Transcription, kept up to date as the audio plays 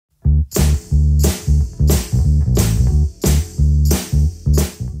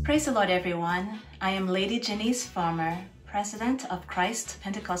Praise the Lord, everyone. I am Lady Janice Farmer, President of Christ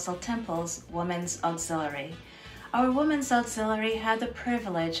Pentecostal Temple's Women's Auxiliary. Our Women's Auxiliary had the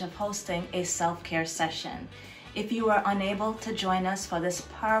privilege of hosting a self-care session. If you are unable to join us for this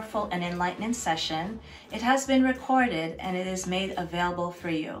powerful and enlightening session, it has been recorded and it is made available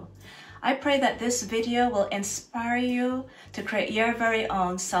for you. I pray that this video will inspire you to create your very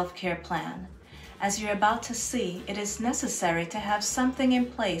own self-care plan. As you're about to see, it is necessary to have something in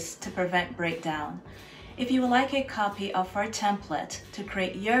place to prevent breakdown. If you would like a copy of our template to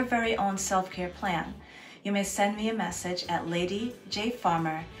create your very own self-care plan, you may send me a message at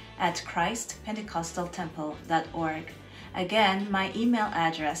ladyjfarmer@christpentecostaltemple.org. Again, my email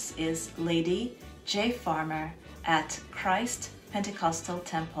address is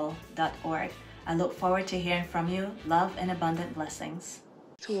ladyjfarmer@christpentecostaltemple.org. I look forward to hearing from you. Love and abundant blessings.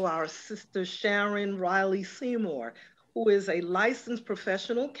 To our sister Sharon Riley Seymour, who is a licensed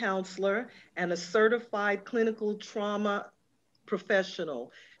professional counselor and a certified clinical trauma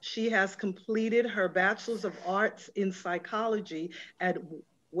professional. She has completed her Bachelor's of Arts in Psychology at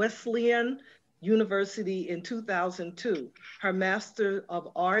Wesleyan University in 2002, her Master of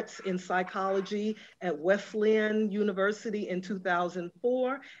Arts in Psychology at Wesleyan University in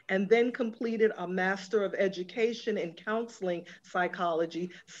 2004, and then completed a Master of Education in Counseling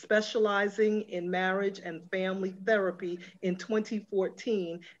Psychology, specializing in marriage and family therapy in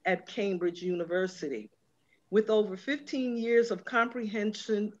 2014 at Cambridge University. With over 15 years of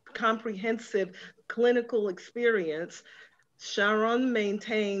comprehensive clinical experience, Sharon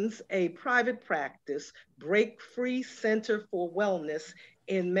maintains a private practice, Break Free Center for Wellness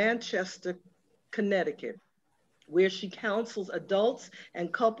in Manchester, Connecticut, where she counsels adults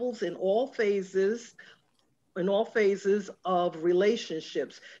and couples in all phases of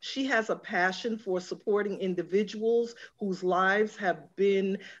relationships. She has a passion for supporting individuals whose lives have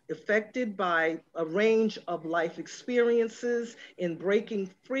been affected by a range of life experiences in breaking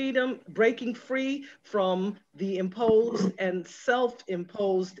free from the imposed and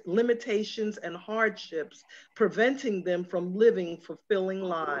self-imposed limitations and hardships, preventing them from living fulfilling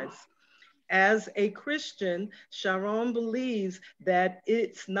lives. As a Christian, Sharon believes that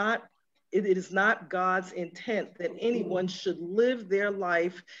it is not God's intent that anyone should live their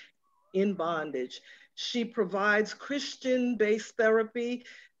life in bondage. She provides Christian-based therapy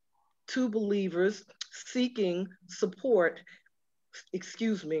to believers seeking support,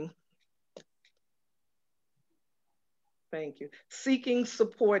 seeking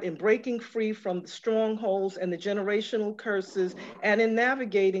support in breaking free from the strongholds and the generational curses, and in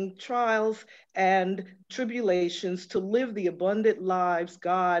navigating trials and tribulations to live the abundant lives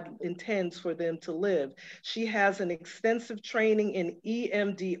God intends for them to live. She has an extensive training in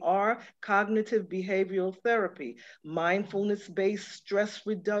EMDR, cognitive behavioral therapy, mindfulness-based stress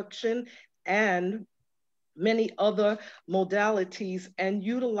reduction, and many other modalities, and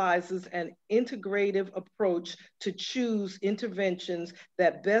utilizes an integrative approach to choose interventions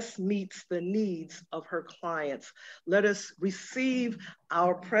that best meets the needs of her clients. Let us receive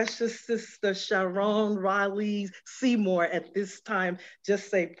our precious sister Sharon Riley Seymour at this time. Just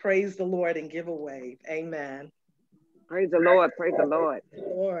say praise the Lord and give a wave. Amen. Praise the Lord. Praise the Lord.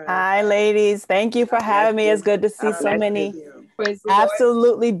 Hi, ladies. Thank you for having me. It's good to see so many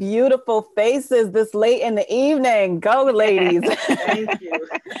absolutely beautiful faces this late in the evening. Go, ladies. Thank you.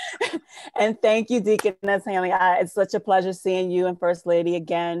 And thank you, Deaconess Hanley. It's such a pleasure seeing you and First Lady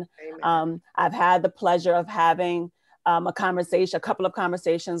again. I've had the pleasure of having a couple of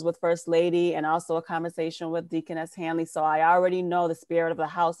conversations with First Lady, and also a conversation with Deaconess Hanley. So I already know the spirit of the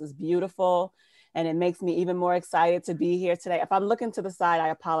house is beautiful. And it makes me even more excited to be here today. If I'm looking to the side, I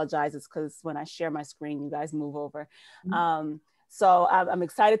apologize. It's because when I share my screen, you guys move over. So I'm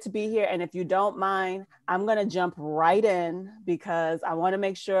excited to be here. And if you don't mind, I'm going to jump right in because I want to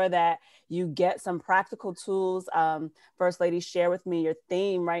make sure that you get some practical tools. First Lady, share with me your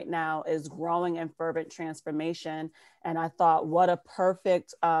theme right now is growing in fervent transformation. And I thought, what a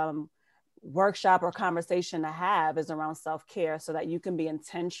perfect workshop or conversation to have is around self-care, so that you can be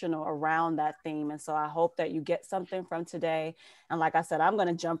intentional around that theme. And so I hope that you get something from today. And like I said, I'm going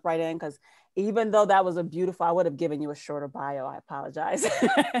to jump right in because even though that was I would have given you a shorter bio. I apologize.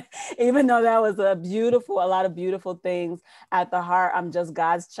 Even though that was a lot of beautiful things at the heart, I'm just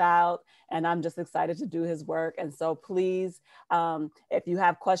God's child and I'm just excited to do his work. And so please, if you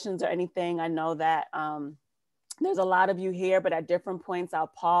have questions or anything, I know that there's a lot of you here, but at different points, I'll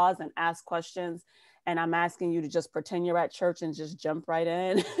pause and ask questions. And I'm asking you to just pretend you're at church and just jump right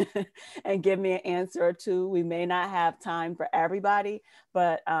in and give me an answer or two. We may not have time for everybody,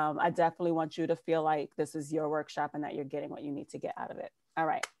 but I definitely want you to feel like this is your workshop and that you're getting what you need to get out of it. All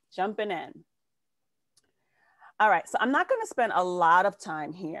right. jumping in. All right, so I'm not going to spend a lot of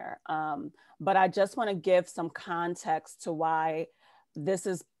time here, but I just want to give some context to why this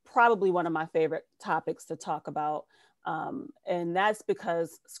is probably one of my favorite topics to talk about. And that's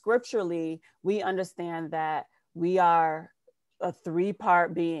because scripturally, we understand that we are a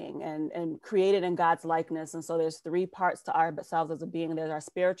three-part being and created in God's likeness. And so there's three parts to ourselves as a being. There's our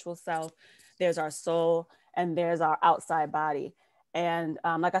spiritual self, there's our soul, and there's our outside body. And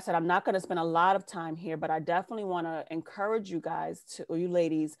like I said, I'm not going to spend a lot of time here, but I definitely want to encourage you guys, or you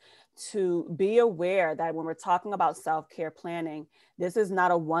ladies, to be aware that when we're talking about self-care planning, this is not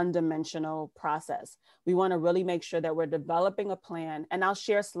a one-dimensional process. We want to really make sure that we're developing a plan. And I'll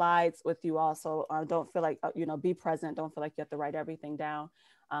share slides with you also. Don't feel like, be present. Don't feel like you have to write everything down.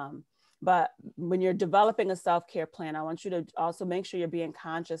 But when you're developing a self-care plan, I want you to also make sure you're being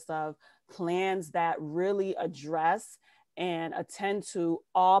conscious of plans that really address and attend to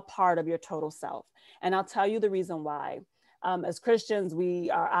all part of your total self. And I'll tell you the reason why. As Christians, we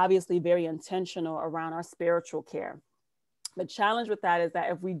are obviously very intentional around our spiritual care. The challenge with that is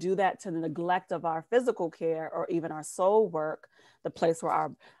that if we do that to the neglect of our physical care or even our soul work, the place where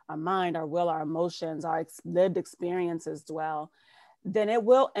our mind, our will, our emotions, our lived experiences dwell, then it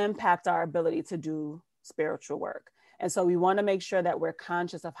will impact our ability to do spiritual work. And so we want to make sure that we're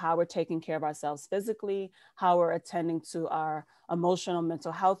conscious of how we're taking care of ourselves physically, how we're attending to our emotional,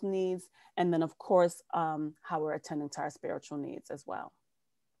 mental health needs, and then of course, how we're attending to our spiritual needs as well.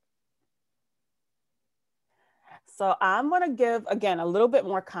 So I'm going to give, again, a little bit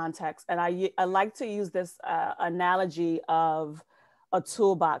more context. And I like to use this analogy of a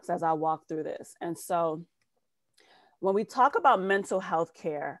toolbox as I walk through this. And so when we talk about mental health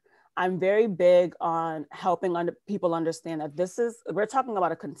care, I'm very big on helping people understand that we're talking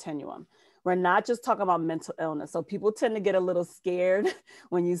about a continuum. We're not just talking about mental illness. So people tend to get a little scared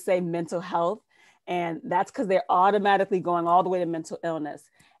when you say mental health, and that's because they're automatically going all the way to mental illness.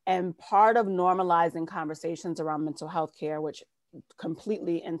 And part of normalizing conversations around mental health care, which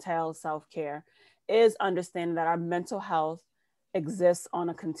completely entails self-care, is understanding that our mental health exists on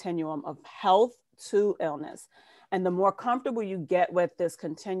a continuum of health to illness. And the more comfortable you get with this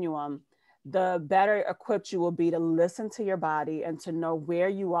continuum, the better equipped you will be to listen to your body and to know where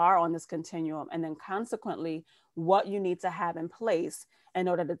you are on this continuum, and then consequently, what you need to have in place in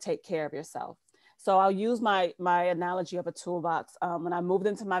order to take care of yourself. So I'll use my analogy of a toolbox. When I moved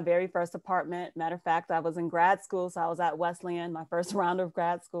into my very first apartment, matter of fact, I was in grad school. So I was at Wesleyan, my first round of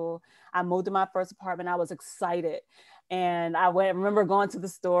grad school. I moved to my first apartment. I was excited. And I remember going to the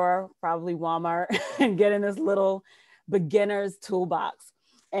store, probably Walmart, and getting this little beginner's toolbox.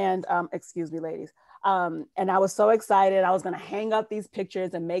 And excuse me, ladies. And I was so excited. I was going to hang up these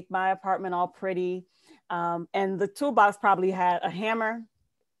pictures and make my apartment all pretty. And the toolbox probably had a hammer.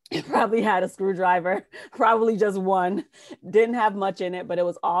 It probably had a screwdriver, probably just one. Didn't have much in it, but it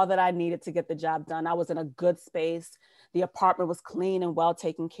was all that I needed to get the job done. I was in a good space. The apartment was clean and well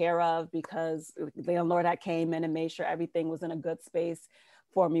taken care of because the landlord had came in and made sure everything was in a good space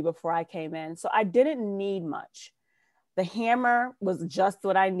for me before I came in. So I didn't need much. The hammer was just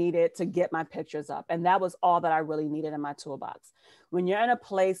what I needed to get my pictures up. And that was all that I really needed in my toolbox. When you're in a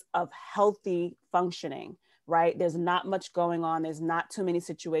place of healthy functioning, right? There's not much going on. There's not too many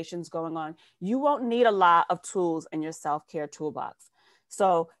situations going on. You won't need a lot of tools in your self-care toolbox.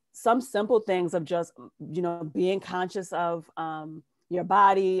 So some simple things of just, being conscious of your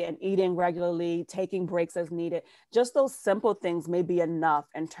body and eating regularly, taking breaks as needed. Just those simple things may be enough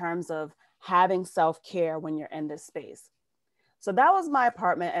in terms of having self-care when you're in this space. So that was my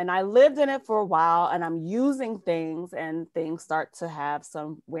apartment, and I lived in it for a while, and I'm using things, and things start to have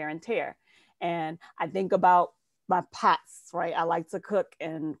some wear and tear. And I think about my pots, right? I like to cook,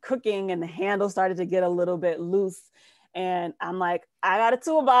 and cooking, and the handle started to get a little bit loose. And I'm like, I got a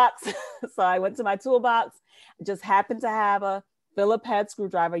toolbox. So I went to my toolbox, just happened to have a Phillip head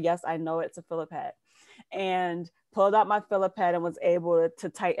screwdriver. Yes, I know it's a Phillip head. And pulled out my Phillip head and was able to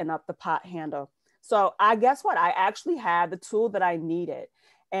tighten up the pot handle. So guess what? I actually had the tool that I needed.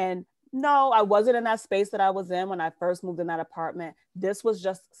 And no, I wasn't in that space that I was in when I first moved in that apartment. This was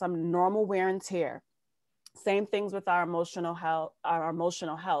just some normal wear and tear. Same things with our emotional health. Our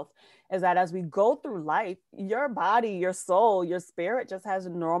emotional health is that as we go through life, your body, your soul, your spirit just has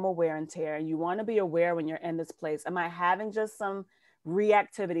normal wear and tear. And you want to be aware when you're in this place. Am I having just some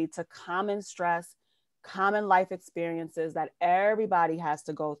reactivity to common stress, common life experiences that everybody has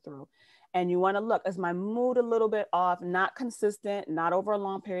to go through? And you want to look, is my mood a little bit off, not consistent, not over a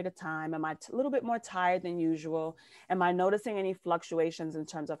long period of time? Am I a little bit more tired than usual? Am I noticing any fluctuations in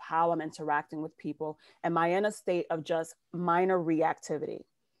terms of how I'm interacting with people? Am I in a state of just minor reactivity?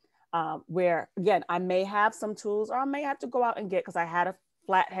 where again, I may have some tools or I may have to go out and get, because I had a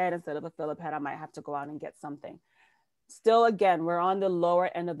flat head instead of a Phillip head, I might have to go out and get something. Still, again, we're on the lower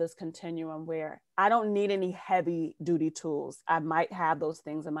end of this continuum where I don't need any heavy duty tools. I might have those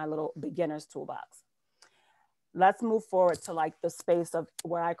things in my little beginner's toolbox. Let's move forward to like the space of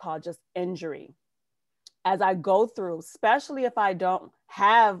where I call just injury. As I go through, especially if I don't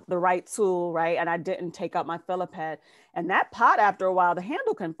have the right tool, right, and I didn't take out my Phillip head, and that pot, after a while, the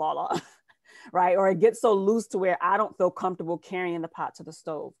handle can fall off, right? Or it gets so loose to where I don't feel comfortable carrying the pot to the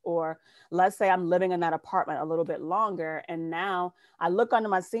stove. Or let's say I'm living in that apartment a little bit longer, and now I look under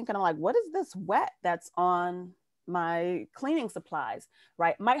my sink and I'm like, what is this wet that's on my cleaning supplies,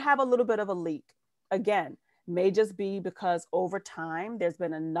 right? Might have a little bit of a leak. Again, may just be because over time there's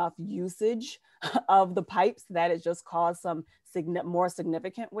been enough usage of the pipes that it just caused some more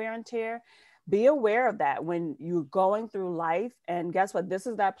significant wear and tear. Be aware of that when you're going through life. And guess what? This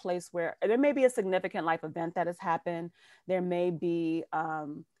is that place where there may be a significant life event that has happened. There may be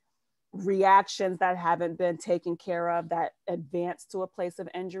reactions that haven't been taken care of that advance to a place of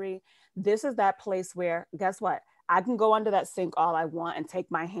injury. This is that place where, guess what? I can go under that sink all I want and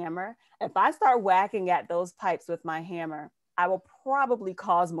take my hammer. If I start whacking at those pipes with my hammer, I will probably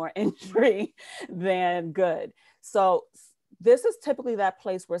cause more injury than good. So this is typically that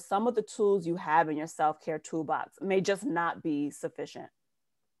place where some of the tools you have in your self-care toolbox may just not be sufficient.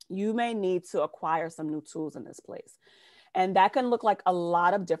 You may need to acquire some new tools in this place. And that can look like a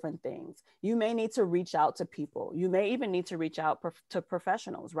lot of different things. You may need to reach out to people. You may even need to reach out to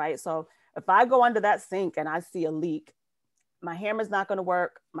professionals, right? So if I go under that sink and I see a leak, my hammer's not going to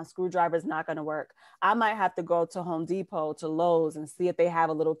work. My screwdriver is not going to work. I might have to go to Home Depot, to Lowe's, and see if they have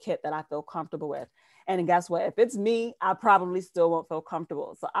a little kit that I feel comfortable with. And guess what? If it's me, I probably still won't feel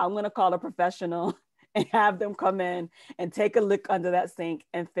comfortable. So I'm going to call a professional and have them come in and take a look under that sink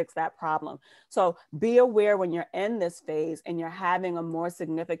and fix that problem. So be aware when you're in this phase and you're having a more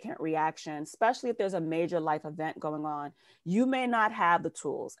significant reaction, especially if there's a major life event going on, you may not have the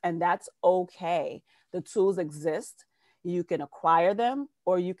tools, and that's okay. The tools exist. You can acquire them,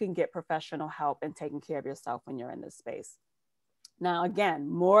 or you can get professional help in taking care of yourself when you're in this space. Now, again,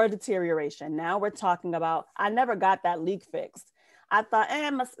 more deterioration. Now we're talking about, I never got that leak fixed. I thought,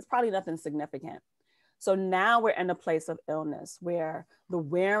 it's probably nothing significant. So now we're in a place of illness where the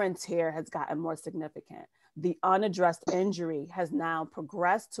wear and tear has gotten more significant. The unaddressed injury has now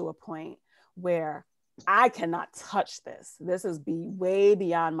progressed to a point where I cannot touch this. This is way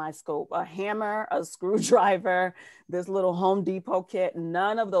beyond my scope. A hammer, a screwdriver, this little Home Depot kit,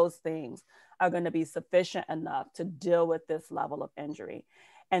 none of those things are going to be sufficient enough to deal with this level of injury.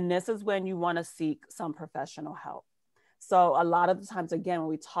 And this is when you want to seek some professional help. So a lot of the times, again, when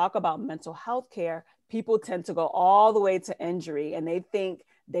we talk about mental health care, people tend to go all the way to injury, and they think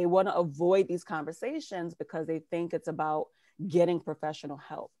they want to avoid these conversations because they think it's about getting professional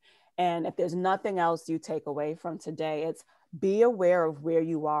help. And if there's nothing else you take away from today, it's be aware of where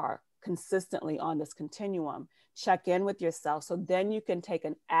you are consistently on this continuum. Check in with yourself so then you can take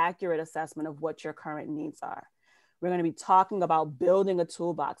an accurate assessment of what your current needs are. We're going to be talking about building a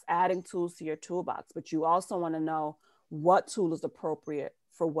toolbox, adding tools to your toolbox, but you also want to know what tool is appropriate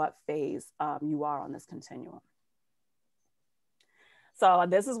for what phase you are on this continuum. So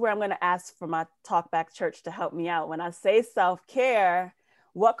this is where I'm going to ask for my Talkback Church to help me out. When I say self-care,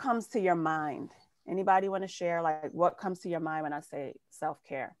 what comes to your mind? Anybody want to share, like, what comes to your mind when I say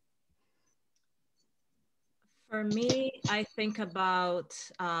self-care? For me, I think about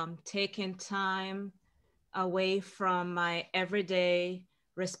taking time away from my everyday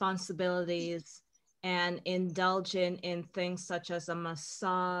responsibilities and indulging in things such as a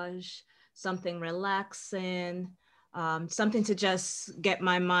massage, something relaxing, something to just get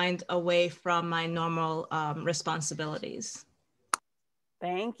my mind away from my normal responsibilities.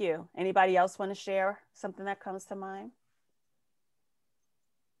 Thank you. Anybody else want to share something that comes to mind?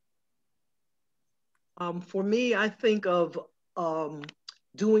 For me, I think of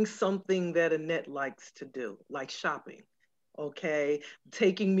doing something that Annette likes to do, like shopping. Okay,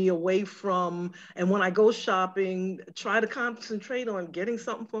 taking me away from, and when I go shopping, try to concentrate on getting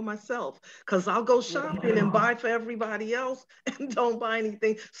something for myself, because I'll go shopping and buy for everybody else and don't buy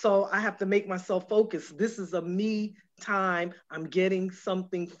anything. So I have to make myself focus. This is a me time. I'm getting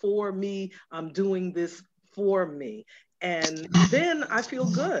something for me. I'm doing this for me. And then I feel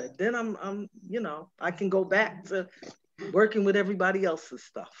good. Then I'm, I can go back to working with everybody else's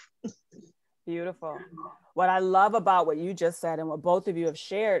stuff. Beautiful. What I love about what you just said and what both of you have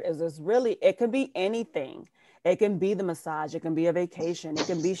shared is it can be anything. It can be the massage, it can be a vacation, it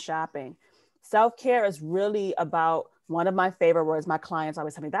can be shopping. Self-care is really about one of my favorite words, my clients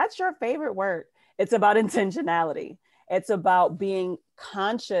always tell me, that's your favorite word. It's about intentionality. It's about being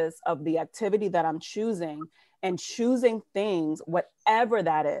conscious of the activity that I'm choosing and choosing things, whatever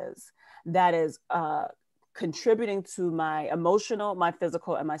that is contributing to my emotional, my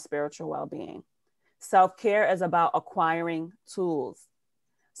physical, and my spiritual well-being. Self-care is about acquiring tools.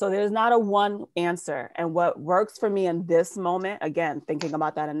 So there's not a one answer. And what works for me in this moment, again, thinking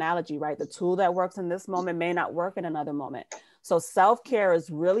about that analogy, right? The tool that works in this moment may not work in another moment. So self-care is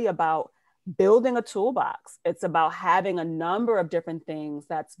really about building a toolbox. It's about having a number of different things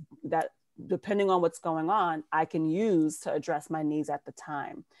that depending on what's going on, I can use to address my needs at the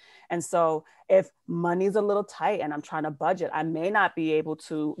time. And so if money's a little tight and I'm trying to budget, I may not be able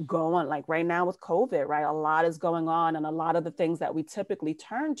to go on, like right now with COVID, right? A lot is going on, and a lot of the things that we typically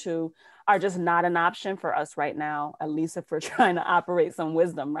turn to are just not an option for us right now, at least if we're trying to operate some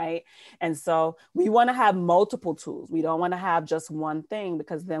wisdom, right? And so we want to have multiple tools. We don't want to have just one thing,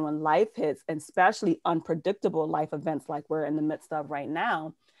 because then when life hits, and especially unpredictable life events like we're in the midst of right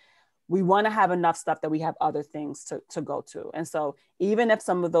now, we want to have enough stuff that we have other things to go to. And so even if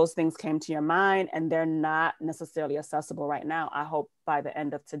some of those things came to your mind and they're not necessarily accessible right now, I hope by the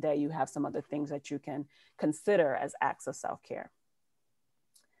end of today, you have some other things that you can consider as acts of self-care.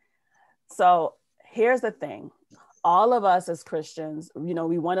 So here's the thing. All of us as Christians, we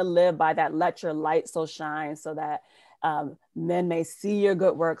want to live by that, let your light so shine so that men may see your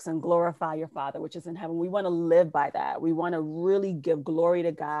good works and glorify your Father, which is in heaven. We want to live by that. We want to really give glory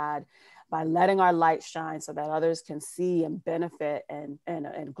to God by letting our light shine so that others can see and benefit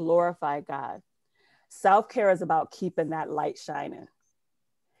and glorify God. Self-care is about keeping that light shining.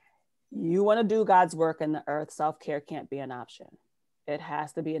 You want to do God's work in the earth, self-care can't be an option. It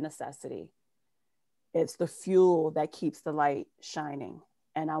has to be a necessity. It's the fuel that keeps the light shining.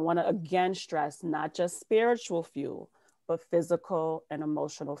 And I want to again stress, not just spiritual fuel, but physical and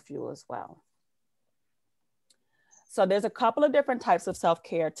emotional fuel as well. So there's a couple of different types of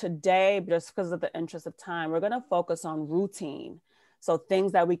self-care. Today, just because of the interest of time, we're going to focus on routine. So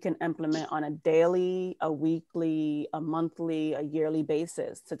things that we can implement on a daily, a weekly, a monthly, a yearly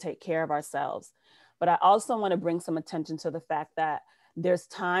basis to take care of ourselves. But I also want to bring some attention to the fact that there's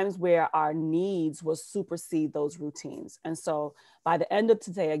times where our needs will supersede those routines. And so by the end of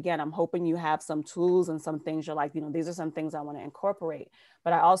today, again, I'm hoping you have some tools and some things you're like, these are some things I want to incorporate.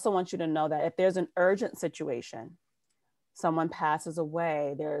 But I also want you to know that if there's an urgent situation, someone passes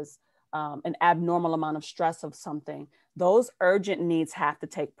away, there's an abnormal amount of stress of something, those urgent needs have to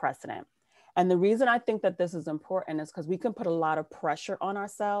take precedent. And the reason I think that this is important is because we can put a lot of pressure on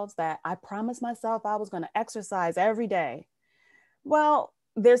ourselves that I promised myself I was going to exercise every day. Well,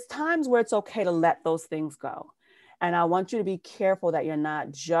 there's times where it's okay to let those things go. And I want you to be careful that you're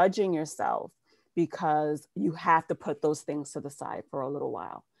not judging yourself because you have to put those things to the side for a little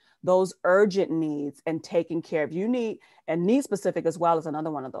while. Those urgent needs and taking care of, you need, and need specific as well as another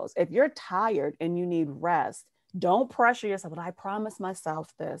one of those. If you're tired and you need rest, don't pressure yourself, but I promised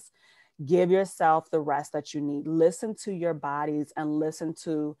myself this. Give yourself the rest that you need. Listen to your bodies and listen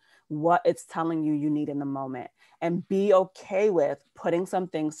to what it's telling you need in the moment. And be okay with putting some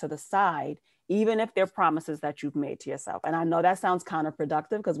things to the side, even if they're promises that you've made to yourself. And I know that sounds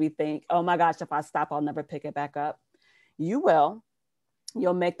counterproductive because we think, oh my gosh, if I stop, I'll never pick it back up. You will.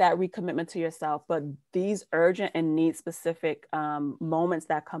 You'll make that recommitment to yourself. But these urgent and need specific moments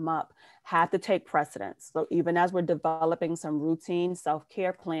that come up have to take precedence. So even as we're developing some routine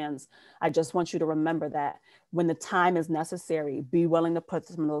self-care plans, I just want you to remember that when the time is necessary, be willing to put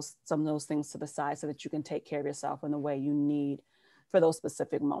some of those things to the side so that you can take care of yourself in the way you need for those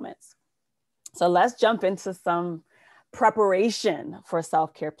specific moments. So let's jump into some preparation for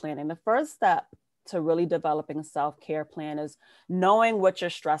self-care planning. The first step to really developing a self-care plan is knowing what your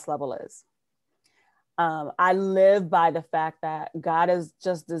stress level is. I live by the fact that God has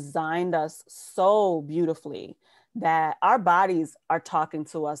just designed us so beautifully that our bodies are talking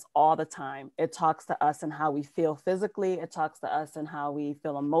to us all the time. It talks to us in how we feel physically. It talks to us in how we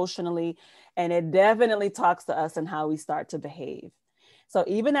feel emotionally. And it definitely talks to us in how we start to behave. So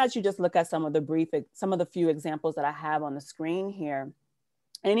even as you just look at some of the few examples that I have on the screen here,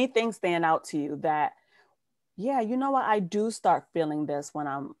 anything stand out to you that, yeah, you know what, I do start feeling this when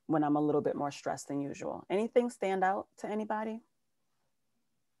I'm a little bit more stressed than usual? Anything stand out to anybody?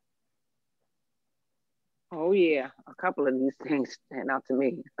 Oh yeah, a couple of these things stand out to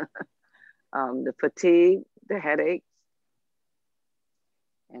me. The fatigue, the headaches,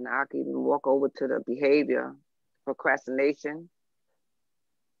 and I can even walk over to the behavior, procrastination,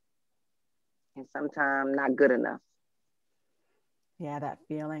 and sometimes not good enough. Yeah, that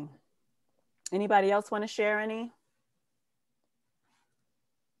feeling. Anybody else want to share any?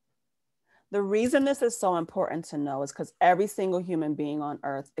 The reason this is so important to know is because every single human being on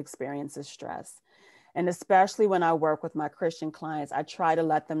earth experiences stress. And especially when I work with my Christian clients, I try to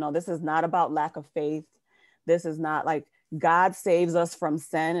let them know this is not about lack of faith. This is not like God saves us from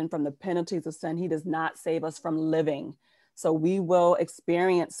sin and from the penalties of sin. He does not save us from living. So we will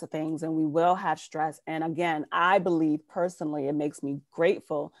experience things and we will have stress. And again, I believe personally, it makes me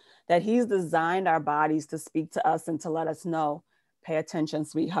grateful that he's designed our bodies to speak to us and to let us know, pay attention,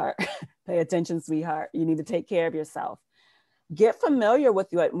 sweetheart. Pay attention, sweetheart. You need to take care of yourself. Get familiar with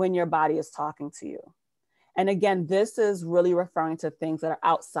you when your body is talking to you. And again, this is really referring to things that are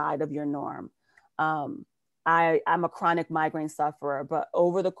outside of your norm. I'm a chronic migraine sufferer, but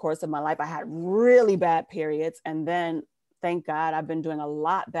over the course of my life, I had really bad periods. And then thank God, I've been doing a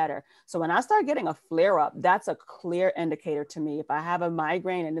lot better. So when I start getting a flare up, that's a clear indicator to me. If I have a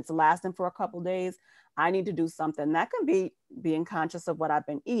migraine and it's lasting for a couple of days, I need to do something. That can be being conscious of what I've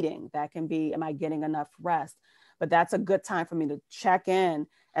been eating. That can be, am I getting enough rest? But that's a good time for me to check in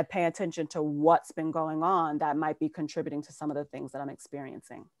and pay attention to what's been going on that might be contributing to some of the things that I'm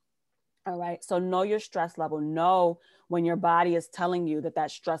experiencing. All right. So know your stress level. Know when your body is telling you that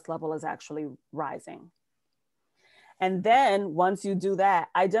that stress level is actually rising. And then once you do that,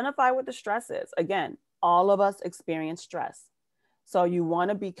 identify what the stress is. Again, all of us experience stress. So you want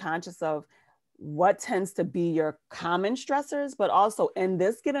to be conscious of what tends to be your common stressors, but also in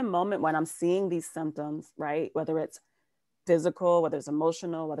this given moment when I'm seeing these symptoms, right? Whether it's physical, whether it's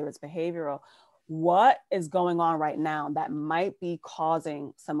emotional, whether it's behavioral, what is going on right now that might be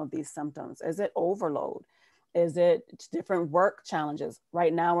causing some of these symptoms? Is it overload? Is it different work challenges?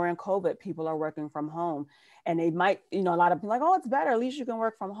 Right now we're in COVID, people are working from home and they might, a lot of people like, oh, it's better, at least you can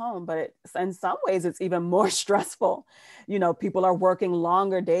work from home. But in some ways it's even more stressful. People are working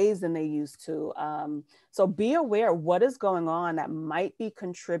longer days than they used to. So be aware what is going on that might be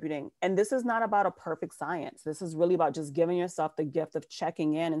contributing. And this is not about a perfect science. This is really about just giving yourself the gift of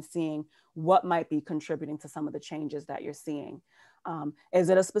checking in and seeing what might be contributing to some of the changes that you're seeing. Is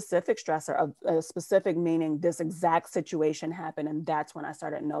it a specific stressor, a specific meaning this exact situation happened? And that's when I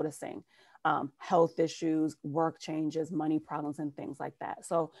started noticing health issues, work changes, money problems, and things like that.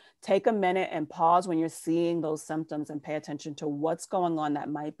 So take a minute and pause when you're seeing those symptoms and pay attention to what's going on that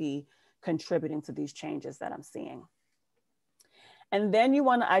might be contributing to these changes that I'm seeing. And then you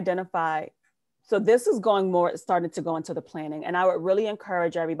want to identify, so this is starting to go into the planning. And I would really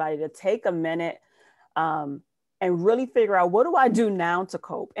encourage everybody to take a minute and really figure out, what do I do now to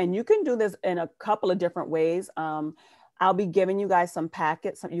cope? And you can do this in a couple of different ways. I'll be giving you guys some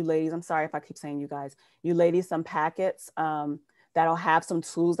packets, you ladies, I'm sorry if I keep saying you guys, you ladies, some packets that'll have some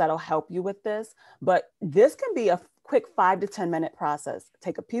tools that'll help you with this. But this can be a quick 5 to 10 minute process.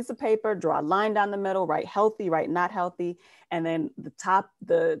 Take a piece of paper, draw a line down the middle, write healthy, write not healthy. And then the top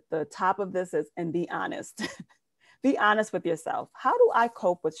of this is, and be honest. Be honest with yourself. How do I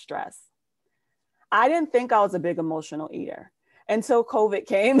cope with stress? I didn't think I was a big emotional eater until COVID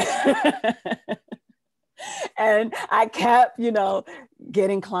came. And I kept,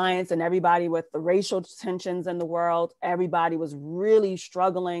 getting clients and everybody with the racial tensions in the world. Everybody was really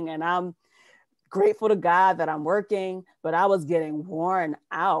struggling. And I'm grateful to God that I'm working, but I was getting worn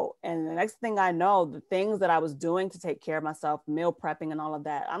out. And the next thing I know, the things that I was doing to take care of myself, meal prepping and all of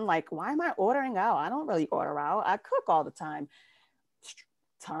that, I'm like, why am I ordering out? I don't really order out. I cook all the time.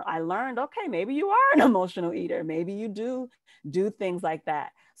 I learned, okay, maybe you are an emotional eater. Maybe you do things like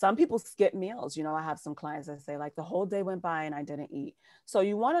that. Some people skip meals. I have some clients that say like the whole day went by and I didn't eat. So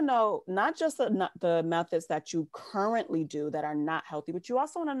you want to know not just the methods that you currently do that are not healthy, but you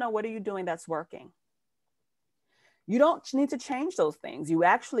also want to know, what are you doing that's working? You don't need to change those things. You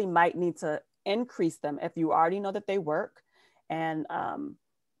actually might need to increase them if you already know that they work and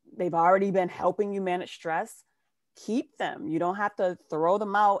they've already been helping you manage stress. Keep them. You don't have to throw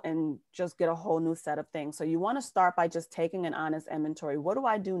them out and just get a whole new set of things. So you want to start by just taking an honest inventory. What do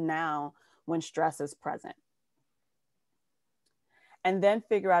I do now when stress is present? And then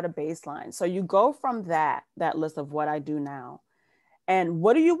figure out a baseline. So you go from that list of what I do now, and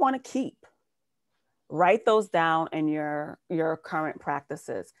what do you want to keep? Write those down in your current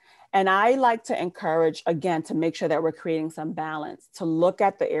practices. And I like to encourage, again, to make sure that we're creating some balance, to look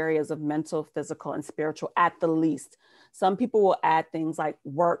at the areas of mental, physical, and spiritual at the least. Some people will add things like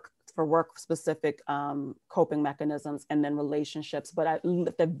work specific coping mechanisms, and then relationships. But at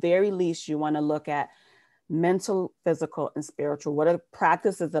the very least, you want to look at mental, physical, and spiritual. What are the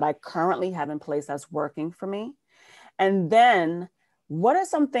practices that I currently have in place that's working for me? And then what are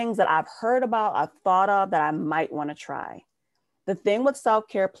some things that I've heard about, I've thought of that I might want to try? The thing with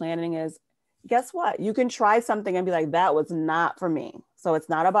self-care planning is guess what? You can try something and be like, that was not for me. So it's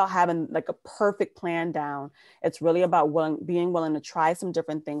not about having like a perfect plan down. It's really about being willing to try some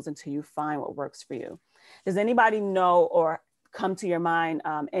different things until you find what works for you. Does anybody know or come to your mind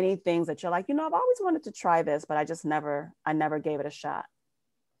any things that you're like, you know, I've always wanted to try this, but I never gave it a shot?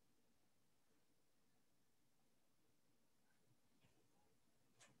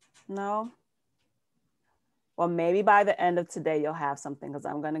 No? Well, maybe by the end of today, you'll have something, because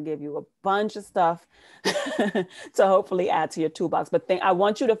I'm going to give you a bunch of stuff to hopefully add to your toolbox. But I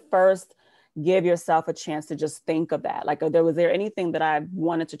want you to first give yourself a chance to just think of that. Like, was there anything that I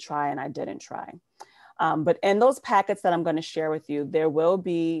wanted to try and I didn't try? But in those packets that I'm going to share with you, there will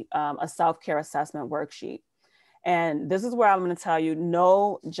be a self-care assessment worksheet. And this is where I'm going to tell you,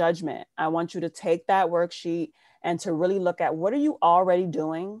 no judgment. I want you to take that worksheet and to really look at, what are you already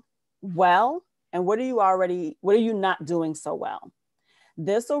doing well? And what are you not doing so well?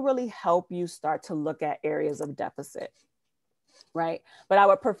 This will really help you start to look at areas of deficit, right? But I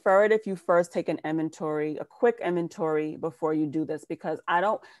would prefer it if you first take an inventory, a quick inventory before you do this, because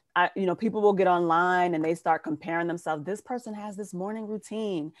people will get online and they start comparing themselves. This person has this morning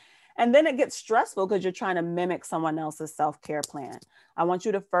routine. And then it gets stressful because you're trying to mimic someone else's self-care plan. I want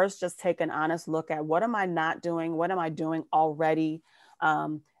you to first just take an honest look at, what am I not doing? What am I doing already?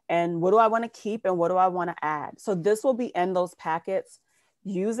 And what do I want to keep and what do I want to add? So this will be in those packets.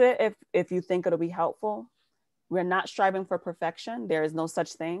 Use it if you think it'll be helpful. We're not striving for perfection. There is no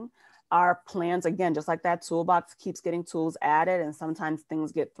such thing. Our plans, again, just like that toolbox keeps getting tools added, and sometimes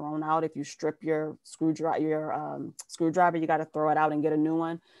things get thrown out. If you strip your screwdriver, you got to throw it out and get a new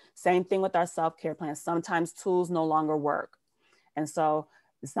one. Same thing with our self-care plans. Sometimes tools no longer work. And so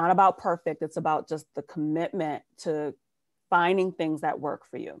it's not about perfect. It's about just the commitment to finding things that work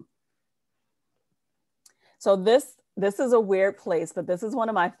for you. So this is a weird place, but this is one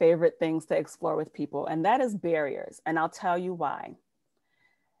of my favorite things to explore with people, and that is barriers. And I'll tell you why.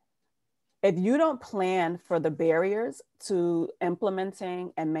 If you don't plan for the barriers to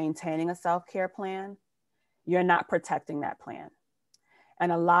implementing and maintaining a self-care plan, you're not protecting that plan.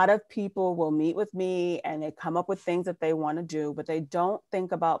 And a lot of people will meet with me and they come up with things that they want to do, but they don't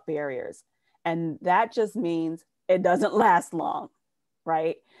think about barriers. And that just means it doesn't last long,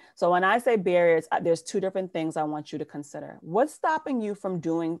 right? So when I say barriers, there's two different things I want you to consider. What's stopping you from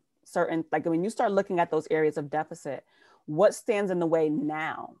doing certain, like when you start looking at those areas of deficit, what stands in the way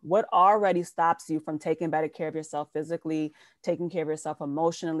now? What already stops you from taking better care of yourself physically, taking care of yourself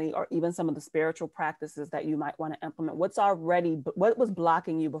emotionally, or even some of the spiritual practices that you might want to implement? What was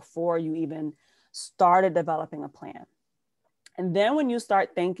blocking you before you even started developing a plan? And then when you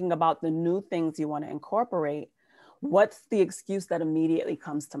start thinking about the new things you want to incorporate, what's the excuse that immediately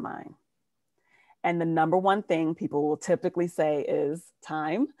comes to mind? And the number one thing people will typically say is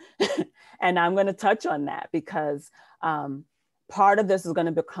time. And I'm going to touch on that because part of this is going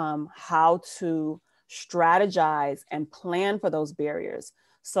to become how to strategize and plan for those barriers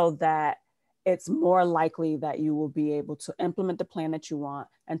so that it's more likely that you will be able to implement the plan that you want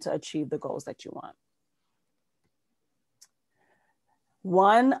and to achieve the goals that you want.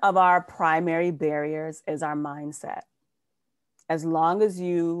 One of our primary barriers is our mindset. As long as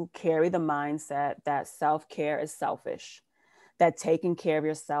you carry the mindset that self-care is selfish, that taking care of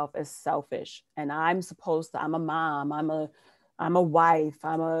yourself is selfish, and I'm a mom, I'm a wife,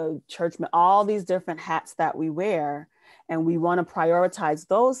 I'm a churchman, all these different hats that we wear, and we want to prioritize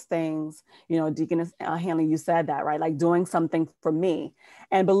those things. You know, Deaconess Hanley, you said that, right? Like doing something for me.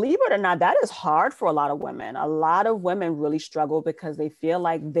 And believe it or not, that is hard for a lot of women. A lot of women really struggle because they feel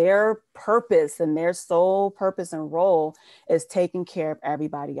like their purpose and their sole purpose and role is taking care of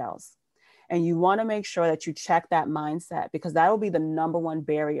everybody else. And you want to make sure that you check that mindset, because that will be the number one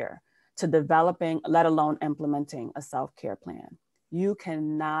barrier to developing, let alone implementing a self-care plan. You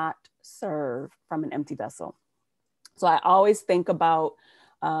cannot serve from an empty vessel. So I always think about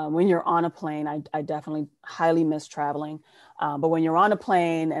when you're on a plane, I definitely highly miss traveling. But when you're on a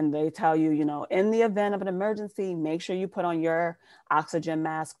plane and they tell you, you know, in the event of an emergency, make sure you put on your oxygen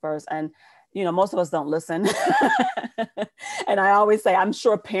mask first. And, you know, most of us don't listen. And I always say, I'm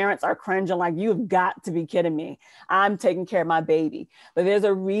sure parents are cringing like, you've got to be kidding me. I'm taking care of my baby. But there's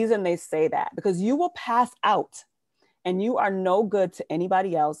a reason they say that, because you will pass out and you are no good to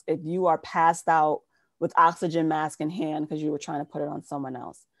anybody else if you are passed out with oxygen mask in hand because you were trying to put it on someone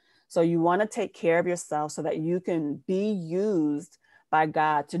else. So you want to take care of yourself so that you can be used by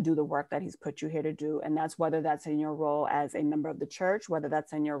God to do the work that he's put you here to do. And that's whether that's in your role as a member of the church, whether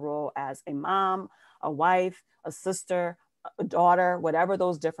that's in your role as a mom, a wife, a sister, a daughter, whatever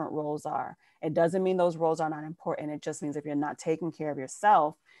those different roles are. It doesn't mean those roles are not important. It just means if you're not taking care of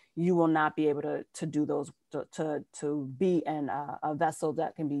yourself, you will not be able to do those, to be in a vessel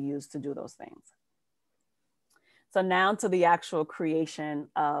that can be used to do those things. So now to the actual creation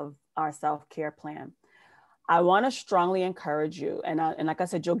of our self-care plan. I want to strongly encourage you, and like I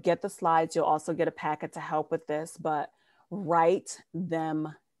said, you'll get the slides, you'll also get a packet to help with this, but write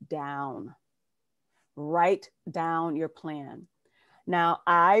them down. Write down your plan. Now,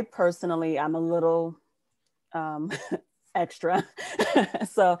 I personally, I'm a little extra.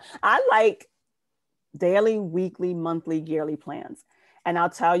 So I like daily, weekly, monthly, yearly plans. And I'll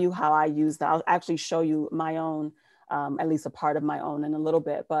tell you how I use that. I'll actually show you my own, at least a part of my own in a little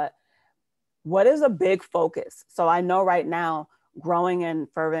bit. But what is a big focus? So I know right now, growing in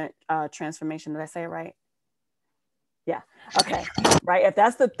fervent transformation, did I say it right? Yeah. Okay. Right. If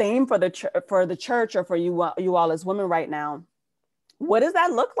that's the theme for the church or for you all as women right now, what does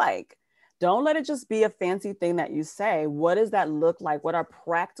that look like? Don't let it just be a fancy thing that you say. What does that look like? What are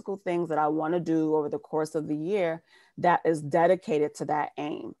practical things that I want to do over the course of the year that is dedicated to that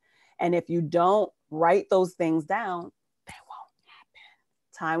aim? And if you don't write those things down, they won't happen.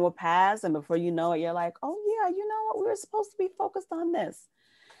 Time will pass, and before you know it, you're like, oh yeah, you know what? We were supposed to be focused on this.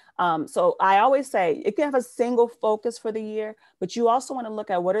 So I always say you can have a single focus for the year, but you also want to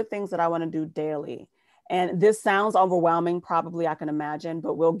look at what are things that I want to do daily. And this sounds overwhelming, probably, I can imagine,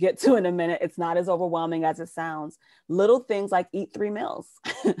 but we'll get to in a minute. It's not as overwhelming as it sounds. Little things like eat 3 meals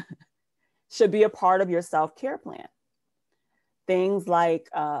should be a part of your self-care plan. Things like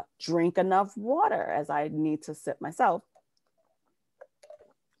drink enough water, as I need to sip myself,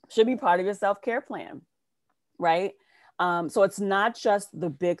 should be part of your self-care plan, right? So it's not just the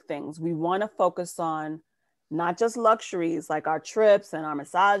big things. We want to focus on not just luxuries like our trips and our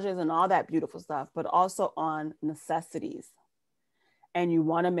massages and all that beautiful stuff, but also on necessities. And you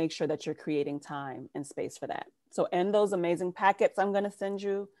want to make sure that you're creating time and space for that. So in those amazing packets I'm going to send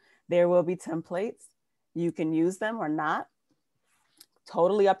you, there will be templates. You can use them or not.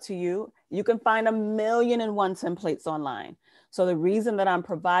 Totally up to you. You can find 1,000,001 templates online. So the reason that I'm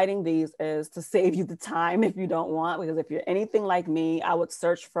providing these is to save you the time if you don't want, because if you're anything like me, I would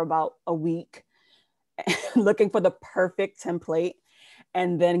search for about a week looking for the perfect template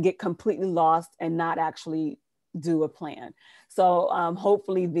and then get completely lost and not actually do a plan. So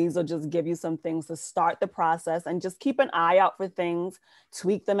hopefully these will just give you some things to start the process, and just keep an eye out for things,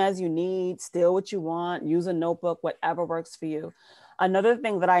 tweak them as you need, steal what you want, use a notebook, whatever works for you. Another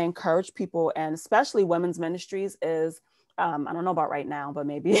thing that I encourage people, and especially women's ministries, is I don't know about right now, but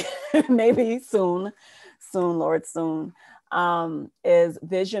maybe maybe soon, Lord, soon, is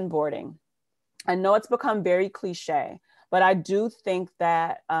vision boarding. I know it's become very cliche, but I do think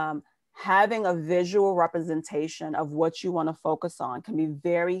that having a visual representation of what you want to focus on can be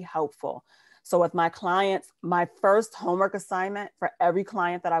very helpful. So with my clients, my first homework assignment for every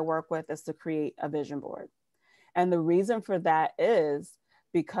client that I work with is to create a vision board. And the reason for that is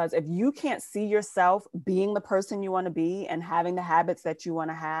because if you can't see yourself being the person you want to be and having the habits that you want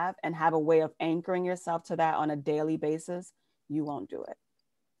to have and have a way of anchoring yourself to that on a daily basis, you won't do it.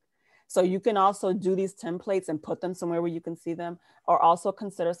 So you can also do these templates and put them somewhere where you can see them, or also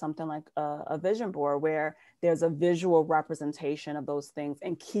consider something like a vision board where there's a visual representation of those things,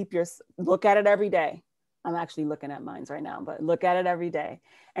 and look at it every day. I'm actually looking at mine right now, but look at it every day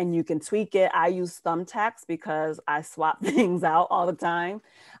and you can tweak it. I use thumbtacks because I swap things out all the time,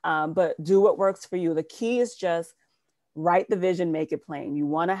 but do what works for you. The key is just write the vision, make it plain. You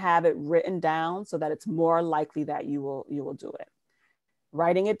want to have it written down so that it's more likely that you will do it.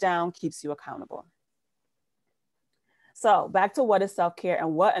 Writing it down keeps you accountable. So back to what is self-care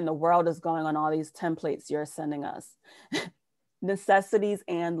and what in the world is going on all these templates you're sending us. Necessities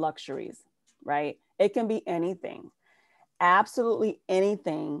and luxuries, right? It can be anything. Absolutely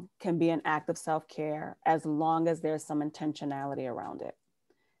anything can be an act of self-care as long as there's some intentionality around it.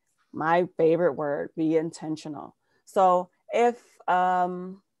 My favorite word, be intentional. So if,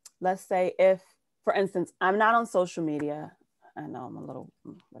 let's say if, for instance, I'm not on social media. I know I'm a little,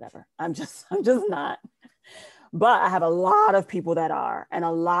 whatever. I'm just not. But I have a lot of people that are, and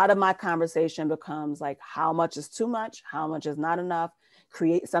a lot of my conversation becomes like, how much is too much? How much is not enough?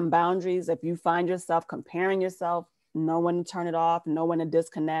 Create some boundaries. If you find yourself comparing yourself, know when to turn it off, know when to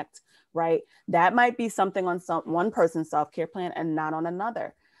disconnect, right? That might be something on one person's self-care plan and not on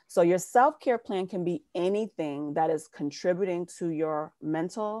another. So your self-care plan can be anything that is contributing to your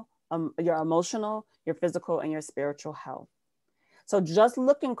mental, your emotional, your physical, and your spiritual health. So just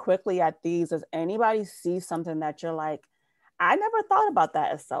looking quickly at these, does anybody see something that you're like, I never thought about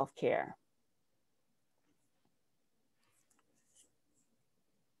that as self-care?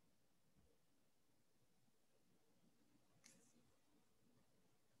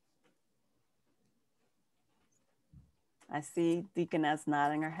 I see Deaconess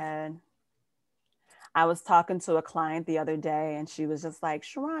nodding her head. I was talking to a client the other day and she was just like,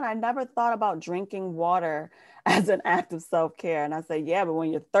 Sharon, I never thought about drinking water as an act of self-care. And I said, yeah, but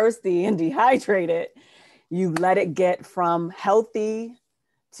when you're thirsty and dehydrated, you let it get from healthy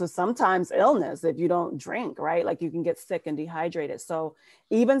to sometimes illness if you don't drink, right? Like you can get sick and dehydrated. So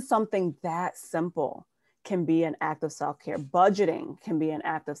even something that simple can be an act of self-care. Budgeting can be an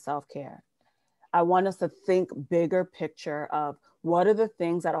act of self-care. I want us to think bigger picture of what are the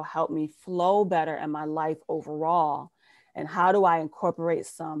things that'll help me flow better in my life overall? And how do I incorporate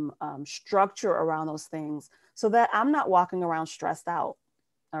some structure around those things so that I'm not walking around stressed out,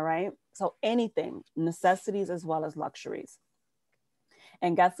 all right? So anything, necessities as well as luxuries.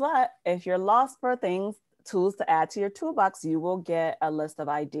 And guess what? If you're lost for things, tools to add to your toolbox, you will get a list of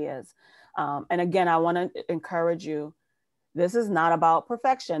ideas. And again, I want to encourage you, this is not about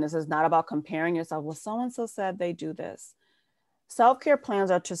perfection. This is not about comparing yourself. Well, so-and-so said they do this. Self-care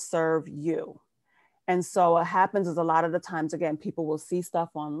plans are to serve you. And so what happens is a lot of the times, again, people will see stuff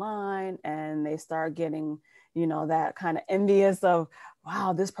online and they start getting, you know, that kind of envious of,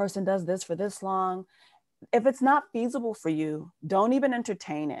 wow, this person does this for this long. If it's not feasible for you, don't even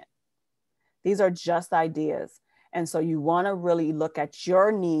entertain it. These are just ideas. And so you want to really look at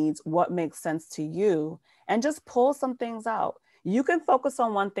your needs, what makes sense to you, and just pull some things out. You can focus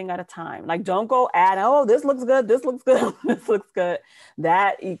on one thing at a time. Like, don't go add, oh, this looks good, this looks good, this looks good.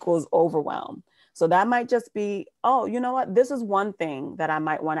 That equals overwhelm. So that might just be, oh, you know what? This is one thing that I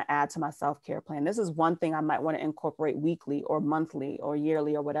might want to add to my self-care plan. This is one thing I might want to incorporate weekly or monthly or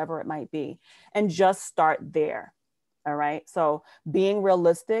yearly or whatever it might be. And just start there. All right. So being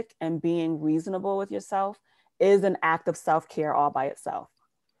realistic and being reasonable with yourself is an act of self-care all by itself.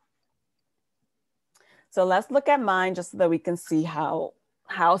 So let's look at mine just so that we can see how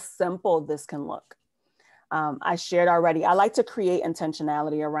simple this can look. I shared already, I like to create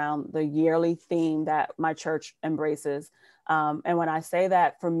intentionality around the yearly theme that my church embraces. And when I say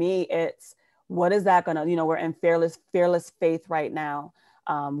that, for me, it's what is that gonna, you know, we're in fearless faith right now.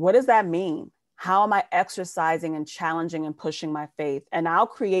 What does that mean? How am I exercising and challenging and pushing my faith? And I'll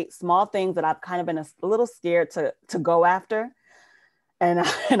create small things that I've kind of been a little scared to go after. And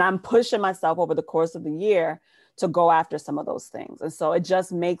I'm pushing myself over the course of the year to go after some of those things. And so it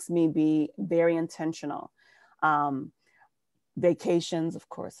just makes me be very intentional. Vacations, of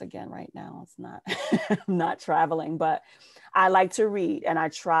course, again, right now, it's not, I'm not traveling, but I like to read and I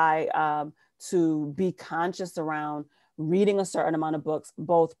try to be conscious around reading a certain amount of books,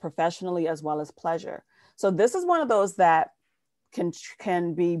 both professionally as well as pleasure. So this is one of those that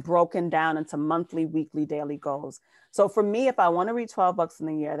can be broken down into monthly, weekly, daily goals. So for me, if I want to read 12 books in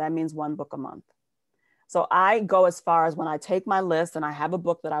a year, that means one book a month. So I go as far as when I take my list and I have a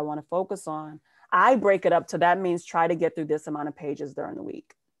book that I want to focus on, I break it up to that means try to get through this amount of pages during the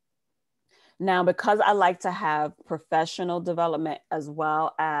week. Now, because I like to have professional development as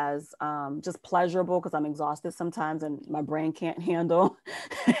well as just pleasurable, because I'm exhausted sometimes and my brain can't handle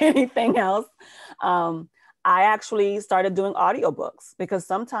anything else, I actually started doing audiobooks because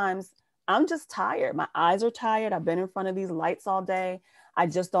sometimes I'm just tired. My eyes are tired. I've been in front of these lights all day. I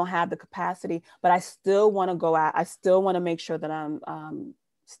just don't have the capacity, but I still want to go out. I still want to make sure that I'm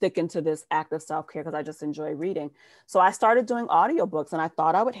sticking to this act of self-care because I just enjoy reading. So I started doing audiobooks and I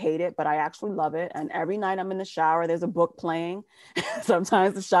thought I would hate it, but I actually love it. And every night I'm in the shower, there's a book playing.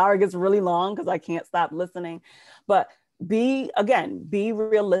 Sometimes the shower gets really long because I can't stop listening. But be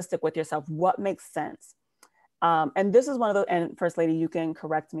realistic with yourself. What makes sense? And this is one of those, and First Lady, you can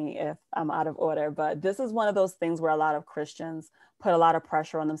correct me if I'm out of order, but this is one of those things where a lot of Christians put a lot of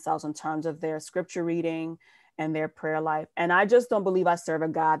pressure on themselves in terms of their scripture reading and their prayer life. And I just don't believe I serve a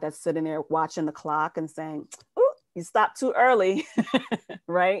God that's sitting there watching the clock and saying, "Ooh, you stopped too early,"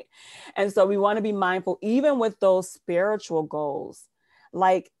 right? And so we want to be mindful, even with those spiritual goals,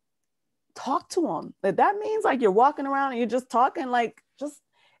 like talk to them. That means like you're walking around and you're just talking, like just,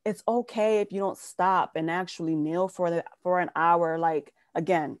 it's okay if you don't stop and actually kneel for an hour. Like,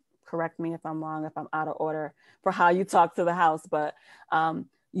 again, correct me if I'm wrong, if I'm out of order for how you talk to the house, but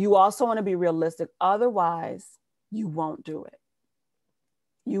you also want to be realistic. Otherwise, you won't do it.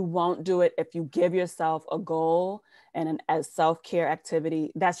 You won't do it if you give yourself a goal and a self-care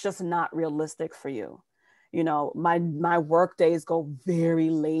activity that's just not realistic for you. You know, my work days go very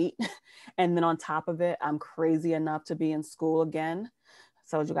late. And then on top of it, I'm crazy enough to be in school again. I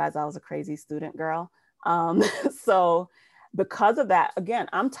told you guys I was a crazy student girl. So because of that, again,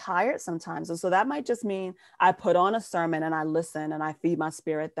 I'm tired sometimes. And so that might just mean I put on a sermon and I listen and I feed my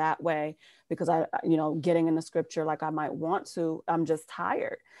spirit that way, because getting in the scripture like I might want to, I'm just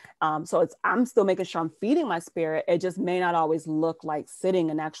tired. So I'm still making sure I'm feeding my spirit. It just may not always look like sitting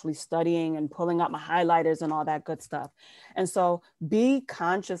and actually studying and pulling out my highlighters and all that good stuff. And so be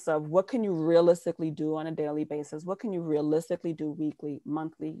conscious of what can you realistically do on a daily basis? What can you realistically do weekly,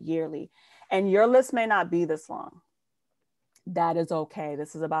 monthly, yearly? And your list may not be this long. That is okay.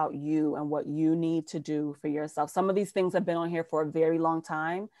 This is about you and what you need to do for yourself. Some of these things have been on here for a very long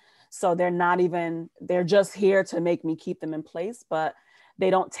time. So they're just here to make me keep them in place, but they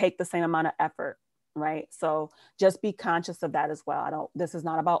don't take the same amount of effort, right? So just be conscious of that as well. This is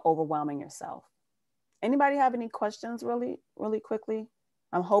not about overwhelming yourself. Anybody have any questions really, really quickly?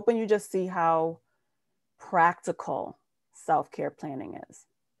 I'm hoping you just see how practical self-care planning is.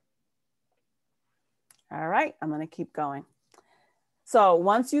 All right, I'm going to keep going. So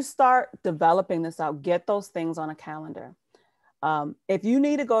once you start developing this out, get those things on a calendar. If you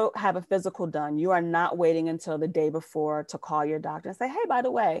need to go have a physical done, you are not waiting until the day before to call your doctor and say, hey, by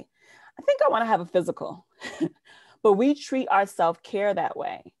the way, I think I want to have a physical. But we treat our self-care that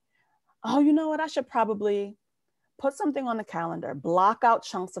way. Oh, you know what? I should probably put something on the calendar, block out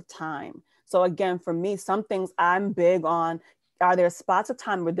chunks of time. So again, for me, some things I'm big on. Are there spots of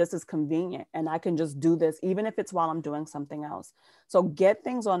time where this is convenient and I can just do this, even if it's while I'm doing something else? So get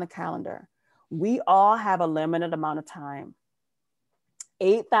things on the calendar. We all have a limited amount of time,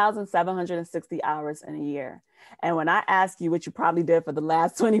 8,760 hours in a year. And when I ask you what you probably did for the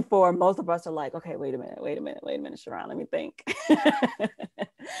last 24, most of us are like, okay, wait a minute, Sharon, let me think.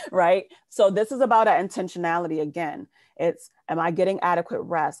 Right? So this is about our intentionality again. Am I getting adequate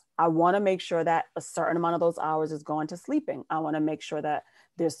rest? I want to make sure that a certain amount of those hours is going to sleeping. I want to make sure that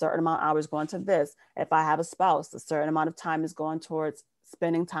there's a certain amount of hours going to this. If I have a spouse, a certain amount of time is going towards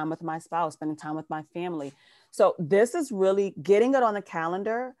spending time with my spouse, spending time with my family. So this is really getting it on the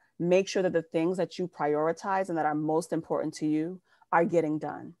calendar. Make sure that the things that you prioritize and that are most important to you are getting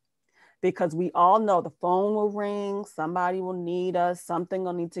done. Because we all know the phone will ring, somebody will need us, something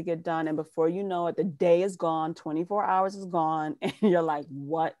will need to get done. And before you know it, the day is gone, 24 hours is gone. And you're like,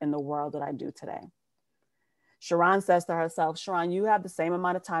 what in the world did I do today? Sharon says to herself, Sharon, you have the same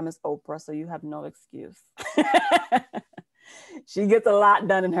amount of time as Oprah, so you have no excuse. She gets a lot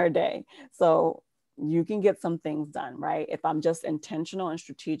done in her day. So you can get some things done, right? If I'm just intentional and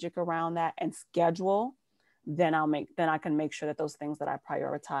strategic around that and schedule, then I can make sure that those things that I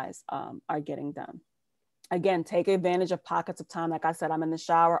prioritize are getting done. Again, take advantage of pockets of time. Like I said, I'm in the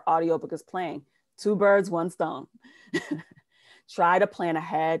shower, audiobook is playing. 2 birds, 1 stone. Try to plan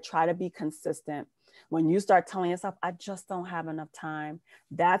ahead, try to be consistent. When you start telling yourself, I just don't have enough time,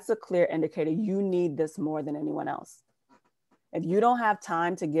 that's a clear indicator you need this more than anyone else. If you don't have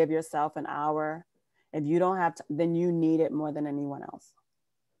time to give yourself an hour, if you don't have, then you need it more than anyone else.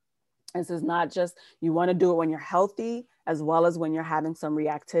 This is not just, you want to do it when you're healthy, as well as when you're having some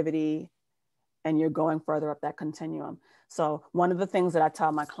reactivity and you're going further up that continuum. So one of the things that I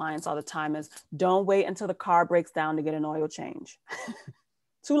tell my clients all the time is, don't wait until the car breaks down to get an oil change.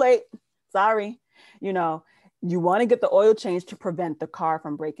 Too late, sorry. You want to get the oil change to prevent the car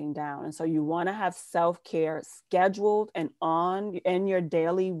from breaking down. And so you want to have self-care scheduled and in your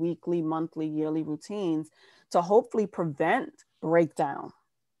daily, weekly, monthly, yearly routines to hopefully prevent breakdown.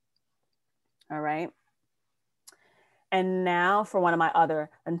 All right. And now for one of my other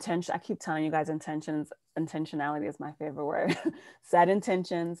intentions, I keep telling you guys intentionality is my favorite word. Set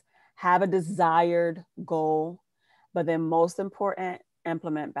intentions, have a desired goal, but then most important,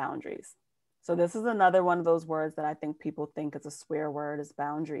 implement boundaries. So this is another one of those words that I think people think is a swear word, is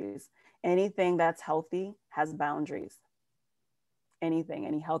boundaries. Anything that's healthy has boundaries. Anything,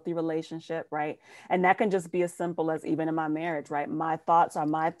 any healthy relationship, right? And that can just be as simple as even in my marriage, right? My thoughts are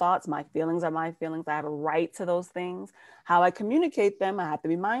my thoughts, my feelings are my feelings. I have a right to those things. How I communicate them, I have to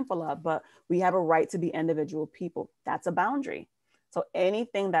be mindful of, but we have a right to be individual people. That's a boundary. So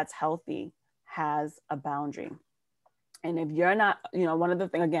anything that's healthy has a boundary. And if you're not, one of the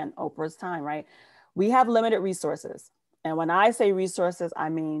things, again, Oprah's time, right? We have limited resources. And when I say resources, I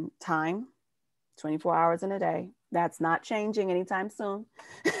mean time, 24 hours in a day. That's not changing anytime soon.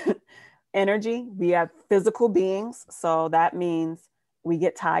 Energy, we have physical beings. So that means we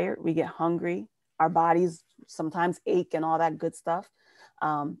get tired, we get hungry, our bodies sometimes ache and all that good stuff.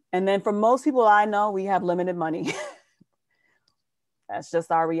 And then for most people I know, we have limited money. That's just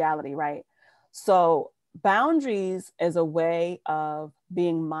our reality, right? So boundaries is a way of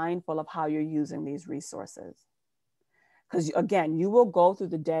being mindful of how you're using these resources. Because again, you will go through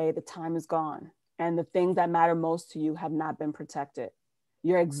the day, the time is gone. and the things that matter most to you have not been protected.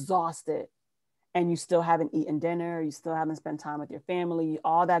 You're exhausted and you still haven't eaten dinner, you still haven't spent time with your family,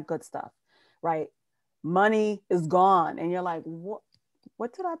 all that good stuff, right? Money is gone and you're like,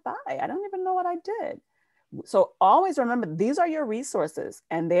 what did I buy? I don't even know what I did. So always remember, these are your resources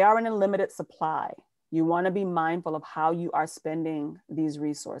and they are in a limited supply. You want to be mindful of how you are spending these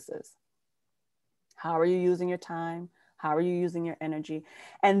resources. How are you using your time? How are you using your energy?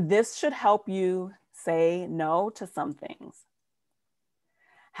 And this should help you say no to some things.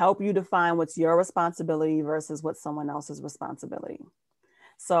 Help you define what's your responsibility versus what's someone else's responsibility.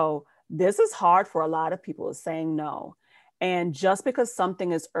 So this is hard for a lot of people, is saying no. And just because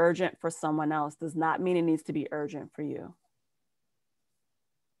something is urgent for someone else does not mean it needs to be urgent for you.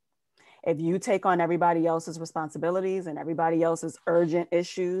 If you take on everybody else's responsibilities and everybody else's urgent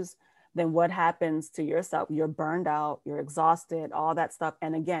issues, then what happens to yourself? You're burned out, you're exhausted, all that stuff.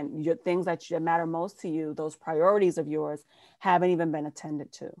 And again, your things that matter most to you, those priorities of yours, haven't even been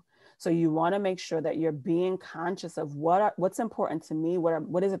attended to. So you want to make sure that you're being conscious of what's important to me,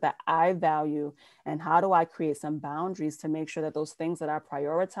 what is it that I value, and how do I create some boundaries to make sure that those things that I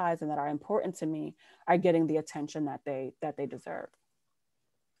prioritize and that are important to me are getting the attention that they deserve.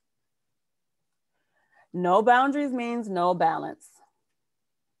 No boundaries means no balance.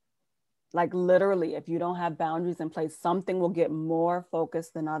 Like literally, if you don't have boundaries in place, something will get more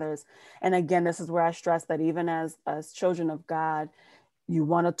focused than others. And again, this is where I stress that even as children of God, you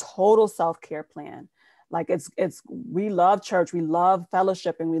want a total self-care plan. Like we love church, we love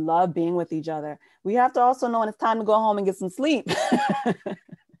fellowship, and we love being with each other. We have to also know when it's time to go home and get some sleep,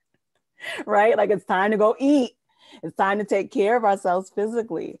 right? Like it's time to go eat. It's time to take care of ourselves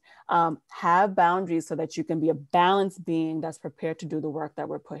physically. Have boundaries so that you can be a balanced being that's prepared to do the work that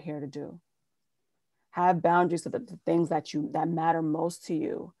we're put here to do. Have boundaries so that the things that matter most to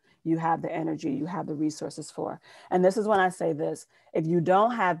you, you have the energy, you have the resources for. And this is when I say this: if you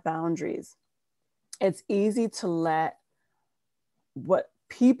don't have boundaries, it's easy to let what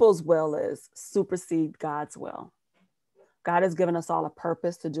people's will is supersede God's will. God has given us all a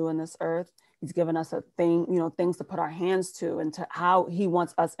purpose to do in this earth. He's given us a thing, things to put our hands to, and to how he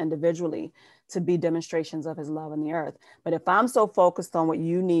wants us individually to be demonstrations of his love in the earth. But if I'm so focused on what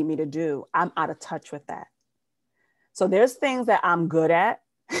you need me to do, I'm out of touch with that. So there's things that I'm good at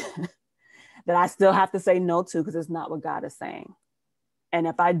that I still have to say no to because it's not what God is saying. And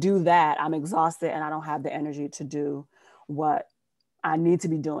if I do that, I'm exhausted and I don't have the energy to do what I need to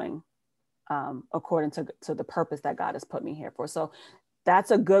be doing according to the purpose that God has put me here for. So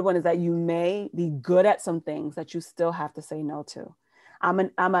that's a good one, is that you may be good at some things that you still have to say no to. I'm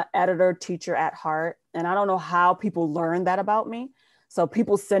an editor, teacher at heart, and I don't know how people learn that about me. So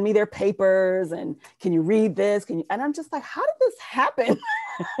people send me their papers and can you read this? And I'm just like, how did this happen?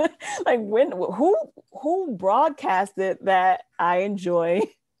 Like who broadcasted that I enjoy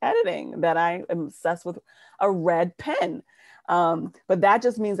editing, that I am obsessed with a red pen? But that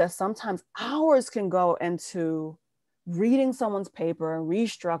just means that sometimes hours can go into reading someone's paper and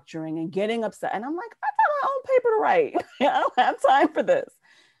restructuring and getting upset. And I'm like, I got my own paper to write. I don't have time for this.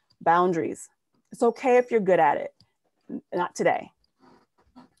 Boundaries. It's okay if you're good at it. Not today.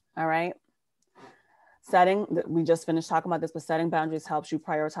 All right. We just finished talking about this, but setting boundaries helps you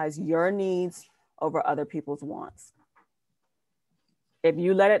prioritize your needs over other people's wants. If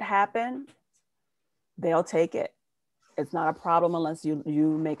you let it happen, they'll take it. It's not a problem unless you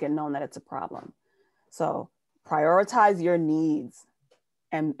make it known that it's a problem. So prioritize your needs.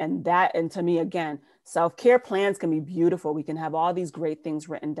 And to me, again, self-care plans can be beautiful. We can have all these great things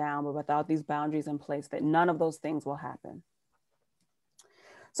written down, but without these boundaries in place, that none of those things will happen.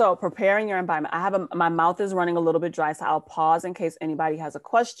 So preparing your environment. My mouth is running a little bit dry, so I'll pause in case anybody has a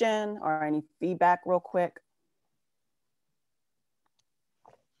question or any feedback real quick.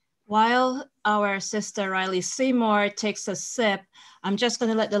 While our sister Riley Seymour takes a sip, I'm just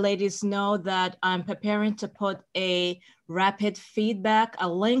going to let the ladies know that I'm preparing to put a rapid feedback, a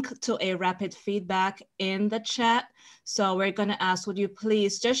link to a rapid feedback in the chat. So we're going to ask, would you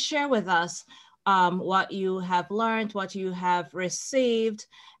please just share with us what you have learned, what you have received,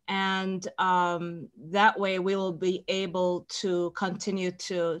 and that way we will be able to continue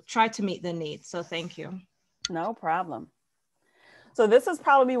to try to meet the needs. So thank you. No problem. So this is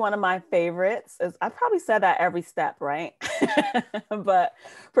probably one of my favorites. I probably said that every step, right? But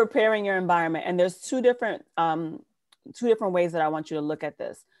preparing your environment. And there's two different ways that I want you to look at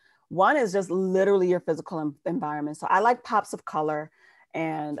this. One is just literally your physical environment. So I like pops of color,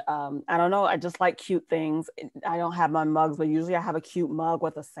 and I don't know, I just like cute things. I don't have my mugs, but usually I have a cute mug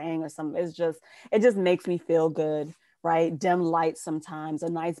with a saying or something. It just makes me feel good, right? Dim lights sometimes, a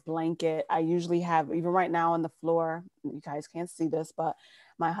nice blanket. I usually have, even right now on the floor, you guys can't see this, but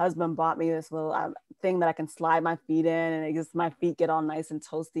my husband bought me this little thing that I can slide my feet in, and it just, my feet get all nice and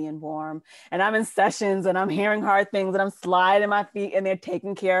toasty and warm. And I'm in sessions and I'm hearing hard things and I'm sliding my feet and they're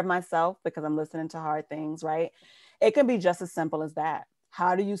taking care of myself because I'm listening to hard things, right? It can be just as simple as that.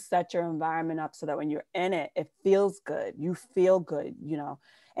 How do you set your environment up so that when you're in it, it feels good, you feel good, you know,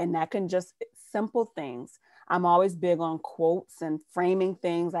 and that can just simple things. I'm always big on quotes and framing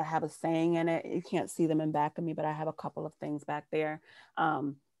things. I have a saying in it. You can't see them in back of me, but I have a couple of things back there.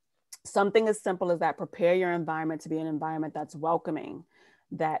 Something as simple as that: prepare your environment to be an environment that's welcoming,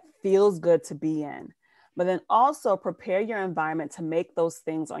 that feels good to be in. But then also prepare your environment to make those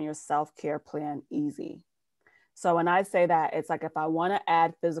things on your self-care plan easy. So when I say that, it's like if I want to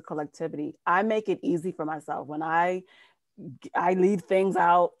add physical activity, I make it easy for myself. When I leave things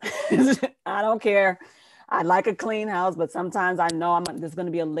out, I don't care. I like a clean house, but sometimes I know there's going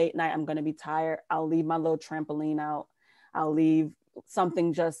to be a late night. I'm going to be tired. I'll leave my little trampoline out. I'll leave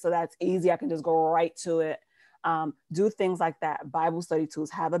something just so that's easy. I can just go right to it. Do things like that. Bible study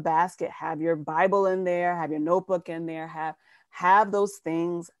tools, have a basket, have your Bible in there, have your notebook in there, have those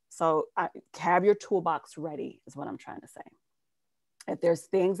things. So have your toolbox ready is what I'm trying to say. If there's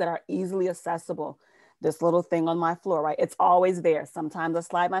things that are easily accessible, this little thing on my floor, right? It's always there. Sometimes I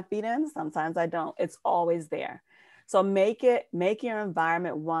slide my feet in, sometimes I don't. It's always there. So make your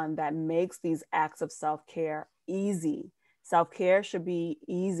environment one that makes these acts of self-care easy. Self-care should be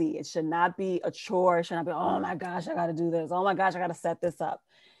easy. It should not be a chore. It should not be, oh my gosh, I got to do this. Oh my gosh, I got to set this up.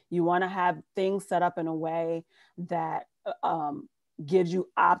 You want to have things set up in a way that gives you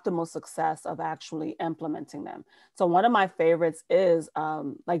optimal success of actually implementing them. So one of my favorites is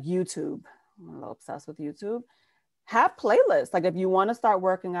like YouTube. I'm a little obsessed with YouTube. Have playlists. Like if you want to start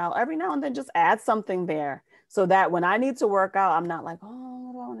working out, every now and then just add something there so that when I need to work out, I'm not like, oh,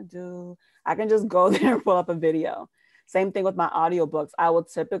 what do I want to do? I can just go there and pull up a video. Same thing with my audiobooks. I will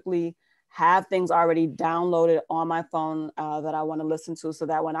typically have things already downloaded on my phone that I want to listen to so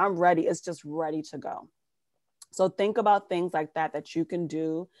that when I'm ready, it's just ready to go. So think about things like that you can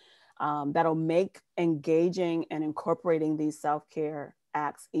do that'll make engaging and incorporating these self-care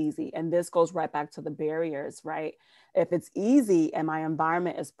acts easy. And this goes right back to the barriers, right? If it's easy and my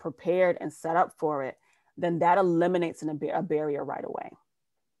environment is prepared and set up for it, then that eliminates a barrier right away.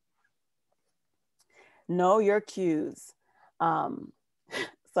 Know your cues.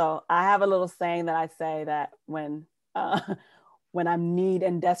 So I have a little saying that I say that when I'm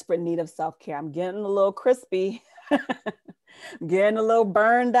in desperate need of self-care, I'm getting a little crispy, getting a little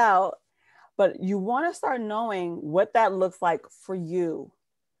burned out, but you want to start knowing what that looks like for you.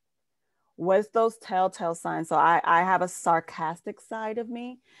 What's those telltale signs? So I have a sarcastic side of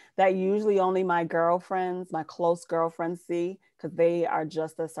me that usually only my girlfriends, my close girlfriends see, because they are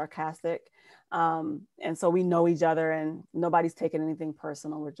just as sarcastic. And so we know each other and nobody's taking anything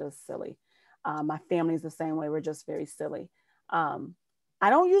personal. We're just silly. My family's the same way. We're just very silly. I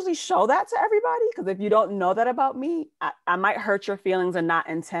don't usually show that to everybody because if you don't know that about me, I might hurt your feelings and not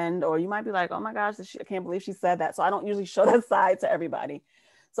intend, or you might be like, oh my gosh, I can't believe she said that. So I don't usually show that side to everybody.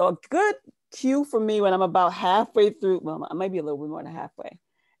 So a good cue for me when I'm about halfway through, well, I might be a little bit more than halfway,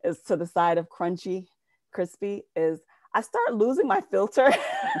 is to the side of crispy, is I start losing my filter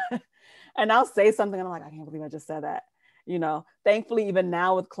and I'll say something and I'm like, I can't believe I just said that. You know, thankfully, even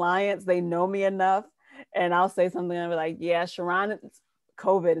now with clients, they know me enough and I'll say something and I'll be like, yeah, Sharon,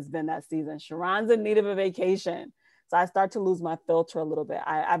 COVID has been that season. Sharon's in need of a vacation. So I start to lose my filter a little bit.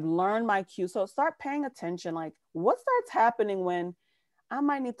 I've learned my cue. So start paying attention, like what starts happening when I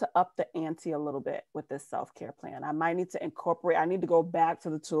might need to up the ante a little bit with this self-care plan. I might need to incorporate, I need to go back to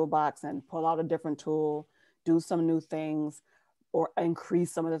the toolbox and pull out a different tool, do some new things, or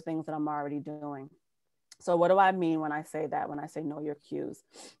increase some of the things that I'm already doing. So what do I mean when I say that, when I say know your cues?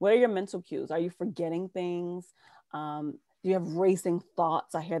 What are your mental cues? Are you forgetting things? Do you have racing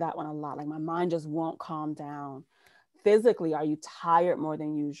thoughts? I hear that one a lot. Like my mind just won't calm down. Physically, are you tired more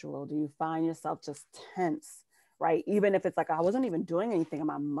than usual? Do you find yourself just tense? Right? Even if it's like, I wasn't even doing anything and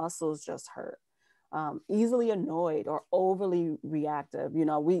my muscles just hurt. Easily annoyed or overly reactive. You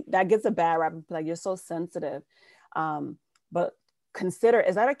know, that gets a bad rap, like you're so sensitive. But consider,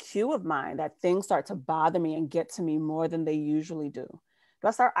 is that a cue of mine that things start to bother me and get to me more than they usually do? Do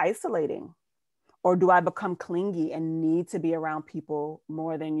I start isolating? Or do I become clingy and need to be around people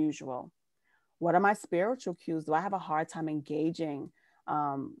more than usual? What are my spiritual cues? Do I have a hard time engaging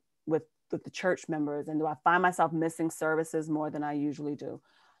with the church members? And do I find myself missing services more than I usually do?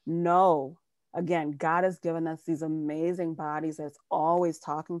 No. Again, God has given us these amazing bodies that's always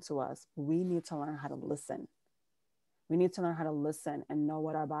talking to us. We need to learn how to listen. We need to learn how to listen and know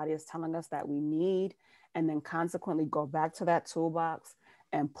what our body is telling us that we need, and then consequently go back to that toolbox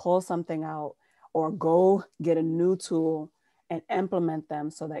and pull something out, or go get a new tool and implement them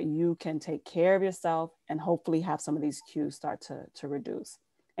so that you can take care of yourself and hopefully have some of these cues start to reduce.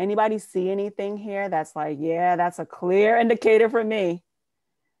 Anybody see anything here that's like, yeah, that's a clear indicator for me?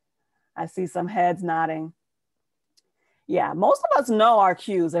 I see some heads nodding. Yeah, most of us know our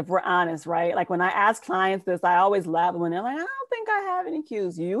cues if we're honest, right? Like when I ask clients this, I always laugh when they're like, I don't think I have any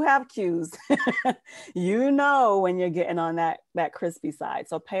cues. You have cues. You know when you're getting on that crispy side.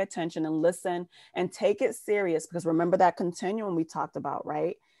 So pay attention and listen and take it serious, because remember that continuum we talked about,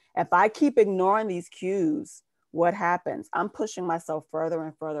 right? If I keep ignoring these cues, what happens? I'm pushing myself further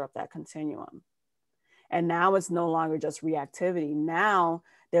and further up that continuum. And now it's no longer just reactivity. Now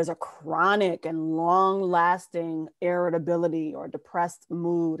there's a chronic and long lasting irritability or depressed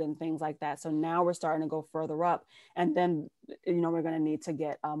mood and things like that. So now we're starting to go further up, and then, we're going to need to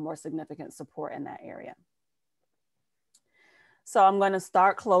get more significant support in that area. So I'm going to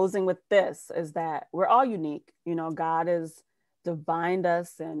start closing with this, is that we're all unique. God has divined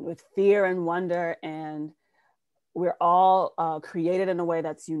us and with fear and wonder, and we're all created in a way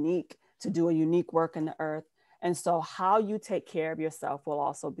that's unique to do a unique work in the earth. And so how you take care of yourself will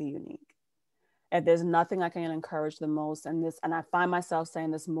also be unique. And there's nothing I can encourage the most, and I find myself saying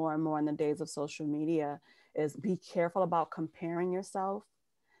this more and more in the days of social media, is be careful about comparing yourself.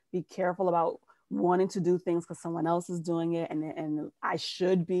 Be careful about wanting to do things because someone else is doing it. And I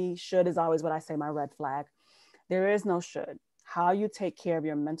should is always what I say, my red flag. There is no should. How you take care of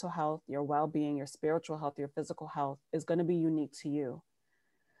your mental health, your well-being, your spiritual health, your physical health is going to be unique to you.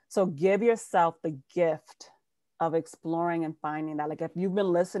 So give yourself the gift of exploring and finding that. Like if you've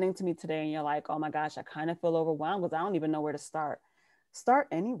been listening to me today and you're like, oh my gosh, I kind of feel overwhelmed because I don't even know where to start. Start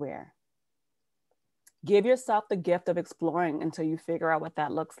anywhere. Give yourself the gift of exploring until you figure out what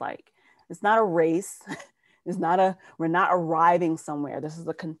that looks like. It's not a race. We're not arriving somewhere. This is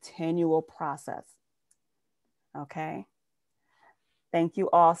a continual process. Okay. Thank you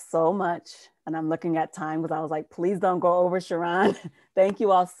all so much. And I'm looking at time because I was like, please don't go over, Sharon. Thank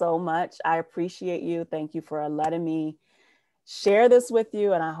you all so much. I appreciate you. Thank you for letting me share this with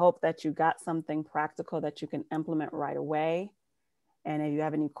you. And I hope that you got something practical that you can implement right away. And if you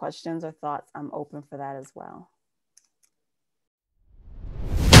have any questions or thoughts, I'm open for that as well.